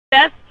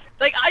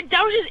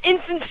That was just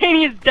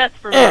instantaneous death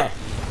for me.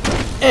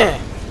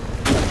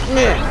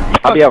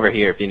 I'll be over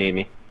here if you need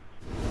me.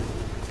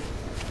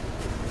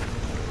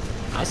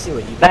 I see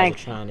what you guys are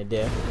trying to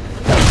do.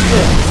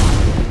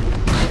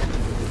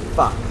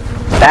 Fuck.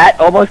 That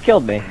almost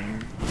killed me.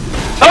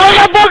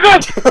 Oh my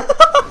god,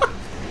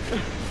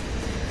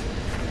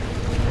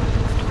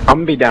 I'm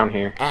gonna be down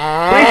here.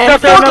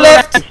 And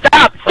forklift!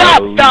 Stop!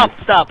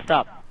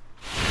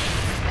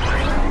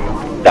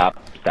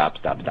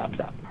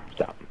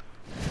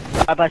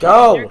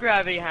 Go! Your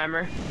gravity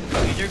hammer.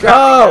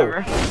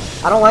 Go!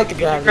 I don't like the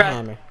gravity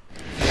hammer.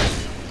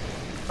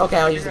 Okay,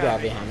 I'll use the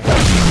gravity hammer.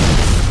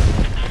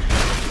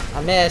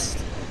 I missed.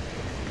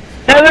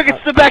 Hey, look,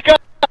 it's the backup.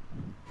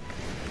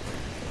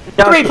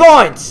 3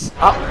 points!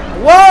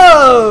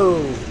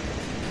 Whoa!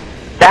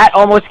 That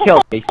almost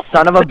killed me,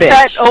 son of a bitch.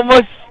 That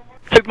almost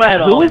took my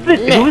head off. Who is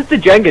the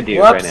Jenga dude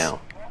right now?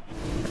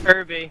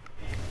 Kirby.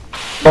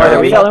 Are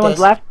we the only ones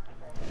left?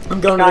 I'm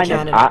going to the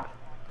cannon.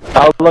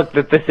 Oh look,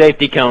 the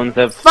safety cones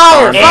have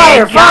Fire!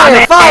 Fire!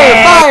 Fire!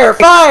 Fire! Fire!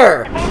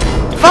 Fire!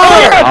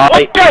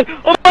 Fire!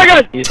 Oh my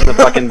god! Use the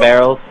fucking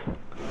barrels.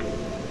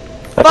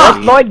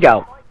 Where'd Lloyd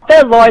go?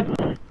 There,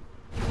 Lloyd.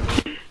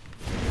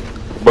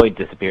 Lloyd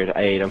disappeared.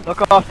 I ate him.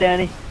 Look off,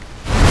 Danny.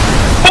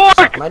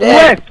 Fuck! My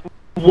dick!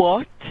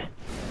 What?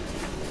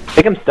 I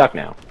think I'm stuck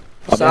now.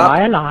 Suck. Am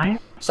I alive?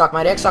 Suck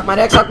my dick, suck my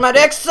dick, suck my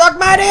dick, suck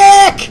my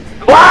dick!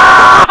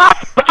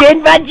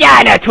 Fucking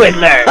vagina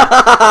twiddler!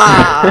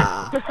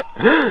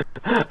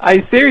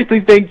 I seriously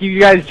think you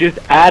guys just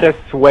add a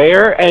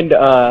swear and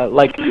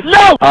like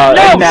No!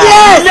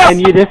 Yes! and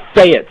you just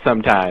say it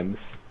sometimes.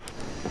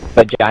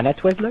 Vagina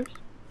twiddlers?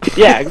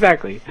 Yeah,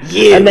 exactly.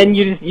 You. And then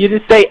you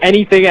just say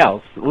anything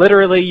else.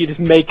 Literally, you just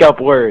make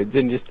up words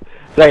and just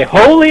say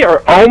holy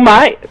or oh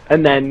my,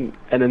 and then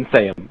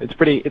say them. It's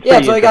pretty. Yeah,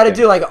 that's all you gotta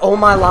do. Like, oh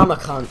my llama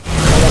cunt.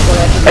 That's what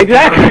I have to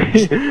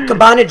do. Exactly.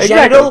 Combine a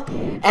genital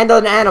and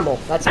an animal.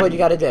 That's what you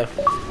gotta do.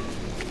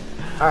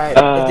 Alright,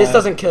 if this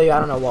doesn't kill you, I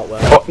don't know what will.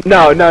 Oh,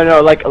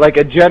 no, like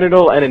a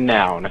genital and a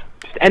noun.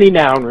 Just any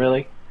noun,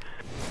 really.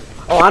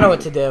 Oh, I know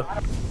what to do.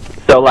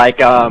 So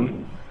like oh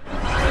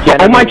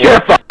my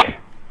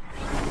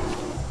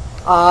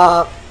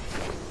god.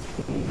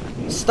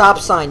 Stop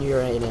sign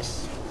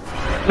Uranus.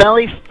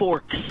 Smelly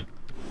forks.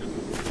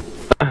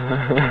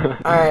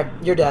 Alright,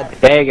 you're dead.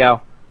 There you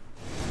go.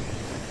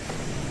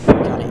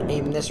 Gotta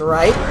aim this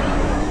right.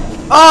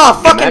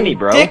 Oh, fucking me,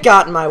 bro. dick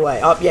got in my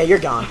way. Oh, yeah, you're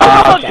gone.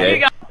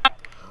 Okay.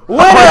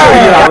 Winner!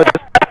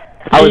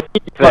 I was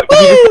you just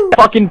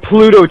fucking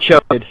Pluto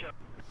choked.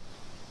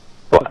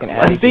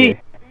 Fucking See?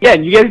 Yeah,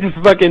 and you guys just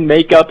fucking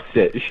make up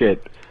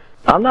shit.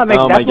 I'm not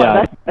making Oh my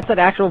God. That's an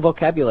actual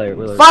vocabulary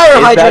word. Fire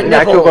Is that hydrant an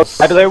actual nipples!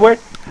 vocabulary word?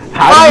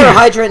 Fire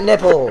hydrant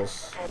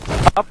nipples!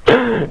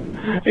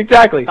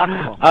 Exactly.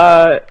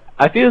 I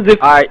feel as if.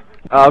 Alright.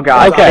 Oh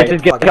god. Okay. This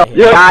is Fucking getting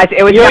hate it. guys,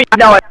 it was you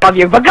know I love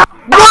you, but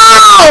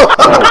No!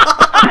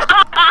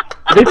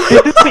 This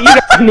is what you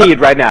guys need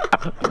right now.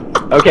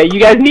 Okay, you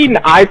guys need an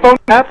iPhone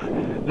app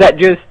that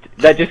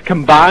just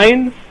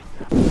combines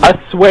a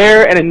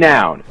swear and a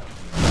noun.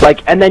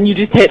 Like, and then you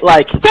just hit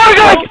like.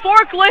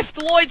 Forklift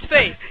Lloyd's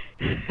face.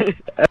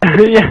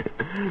 Yeah.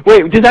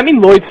 Wait, does that mean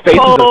Lloyd's face is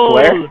a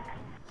swear?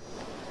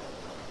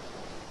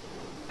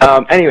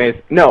 Anyways,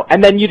 no,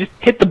 and then you just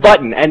hit the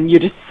button and you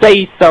just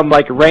say some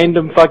like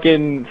random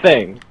fucking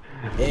thing.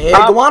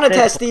 Iguana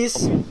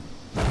testes!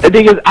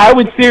 Because I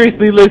would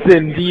seriously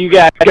listen to you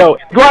guys go,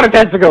 iguana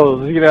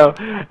testicles, you know,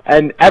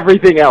 and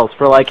everything else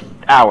for like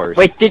hours.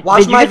 wait, did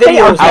Watch you my just say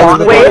videos, hours?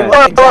 that's Wait,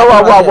 literally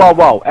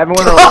whoa,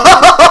 everyone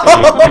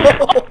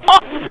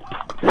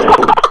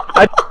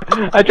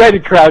I tried to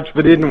crouch,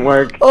 but it didn't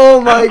work.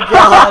 Oh my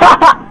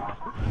god!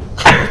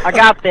 I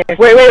got this.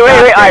 Wait,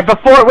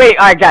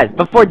 alright guys,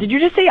 did you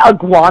just say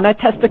iguana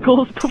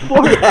testicles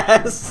before?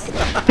 Yes!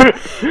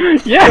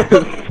 Yes!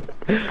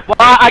 Well,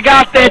 I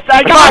got this.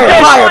 I got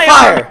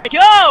Fire! this.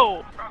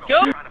 Go!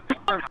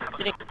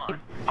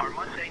 Our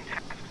mundane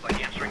tasks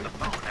like answering the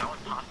phone now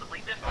impossibly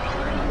difficult.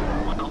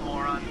 Well,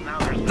 morons, now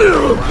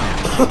there's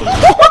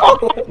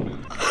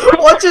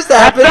What just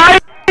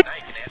happened?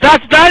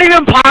 That's not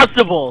even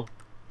possible.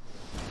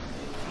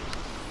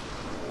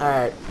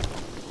 Alright.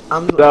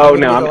 I'm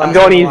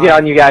going easy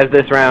on you guys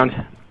this round.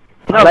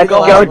 No, let's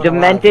go go, alive.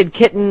 demented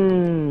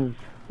kittens.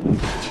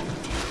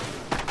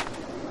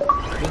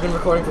 We've been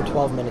recording for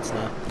 12 minutes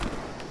now.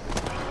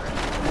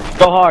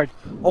 Go hard.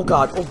 Oh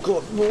god, oh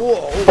god.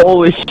 Whoa.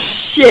 Holy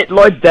shit,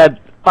 Lloyd's dead.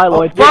 Bye,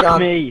 Lloyd. you're Fuck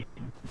gone. me.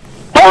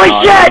 Holy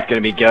Oh, shit! it's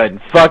gonna be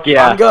good. Fuck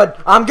yeah. I'm good,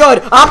 I'm bad!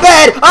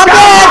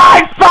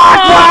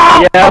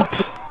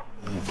 Yep.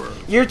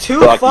 You're too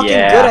Fuck fucking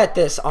yeah. good at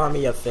this,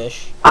 army of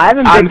fish. I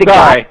haven't been I'm the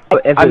sorry.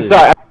 guy. I'm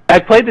sorry. I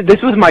played it.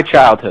 This was my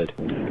childhood.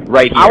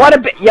 Right here. I want to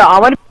be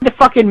the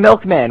fucking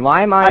milkman.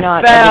 Why am I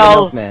not the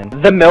milkman? The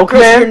Chris,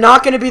 milkman? you're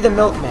not gonna be the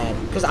milkman.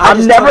 Because I I'm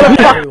just never told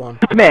the everyone.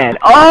 milkman.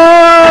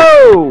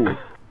 Oh!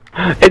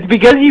 It's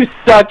because you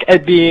suck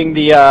at being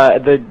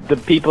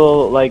the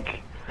people like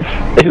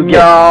who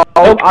get No,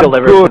 milk I'm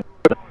delivered. good.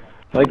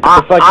 Like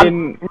the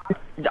fucking.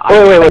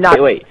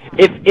 Wait.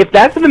 if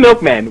that's the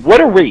milkman,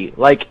 what are we?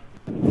 Like,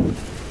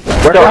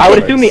 so I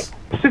would assume the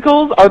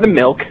obstacles are the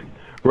milk,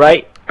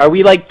 right? Are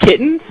we like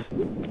kittens?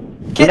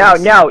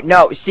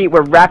 No. See,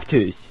 we're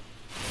raptors.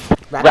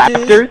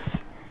 Raptors?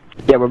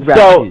 Yeah, we're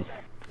raptors.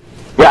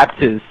 So,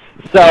 raptors.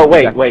 So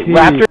wait,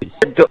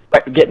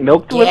 raptors get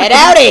milk delivered? Get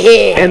out of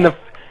here!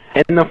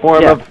 In the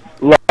form of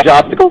large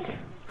obstacles?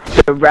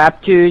 The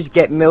raptors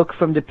get milk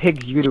from the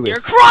pig's uterus.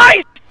 You're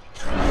Christ!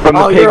 From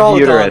the you're all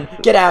pig's uterus. done.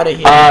 Get out of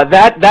here.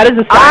 That is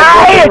a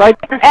science lesson right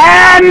there.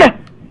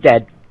 am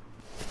dead.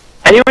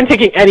 Anyone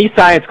taking any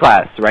science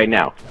class right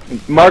now,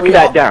 mark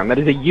that down. That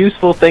is a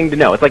useful thing to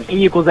know. It's like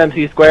E equals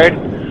MC squared.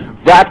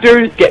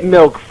 Raptors get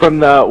milk from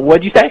the,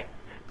 what'd you say?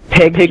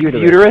 Pig's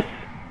uterus?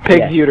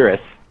 Pig's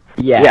uterus.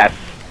 Yeah. Yes.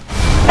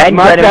 And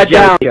mark that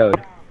down.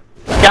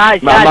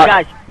 Guys.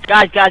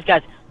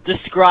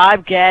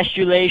 Describe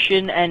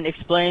gastrulation and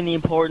explain the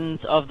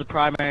importance of the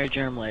primary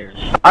germ layers.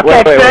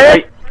 Okay,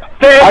 wait.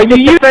 Are you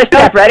using first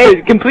step,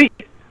 ready? Complete?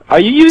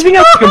 Are you using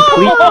a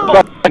complete?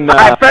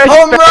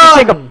 Home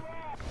run!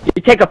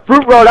 You take a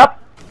fruit roll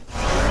up.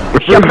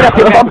 Shove it up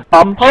your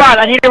bum. Hold on,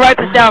 I need to write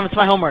this down. It's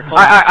my homework.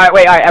 Alright,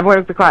 wait,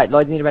 everyone be quiet.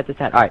 Lloyd, you need to write this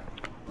down. Alright.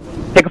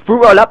 Take a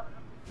fruit roll up.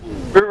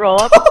 Fruit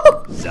roll up.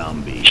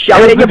 Shove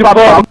it in your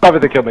bum. Cover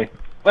to kill me.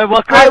 Wait,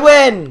 what? I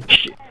win!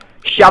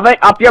 Shove it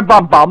up your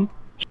bum.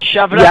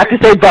 Shove it You up.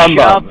 have to say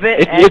bum.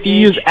 If you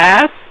use it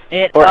ass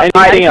or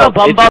anything else,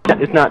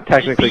 it's not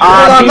technically good.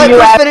 Hold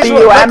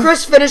on, let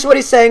Chris finish what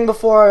he's saying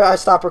before I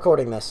stop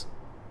recording this.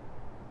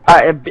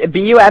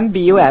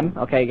 B-U-M.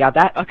 Okay, you got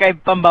that? Okay,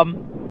 bum.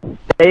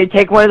 Then you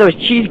take one of those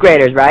cheese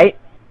graters, right?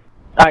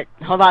 Alright,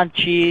 hold on,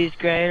 cheese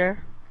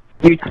grater.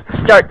 You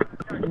start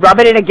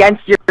rubbing it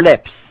against your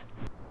lips.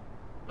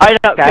 Alright,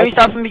 no, can we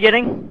start from the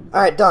beginning?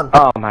 Alright, done.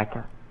 Oh my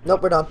god.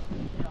 Nope, we're done.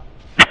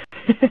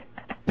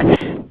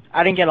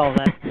 I didn't get all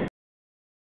that.